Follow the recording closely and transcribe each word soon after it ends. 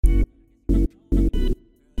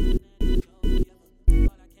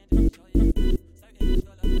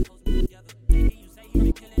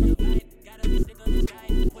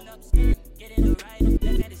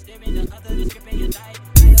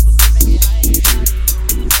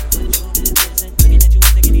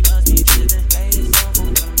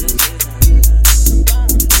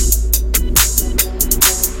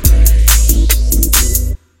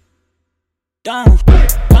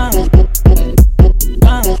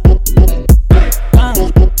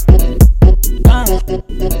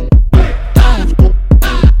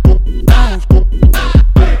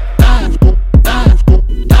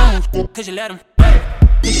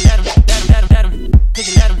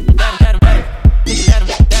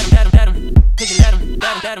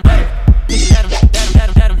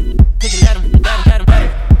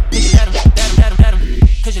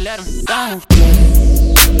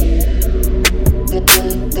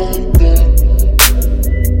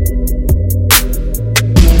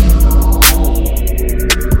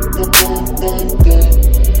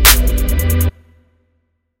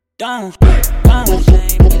don't.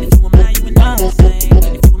 Shame. If you were mine, you would know the same.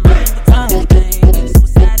 If you were mine, you would tell me pain.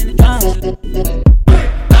 Suicide in the drums.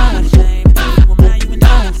 Shame. If you were mine, you would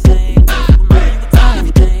know the same. If you were mine, you would tell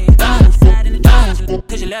me pain. Suicide in the drums.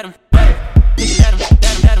 Cause you let him. Cause you let him.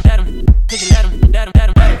 Let him. Cause you let him. Let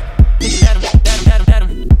him. Cause you let him. Let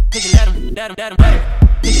him. Cause you let him. Let him.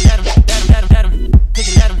 Cause you let him. Cause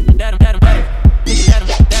you let him. Cause you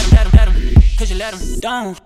let him. Cause you let him. Don't.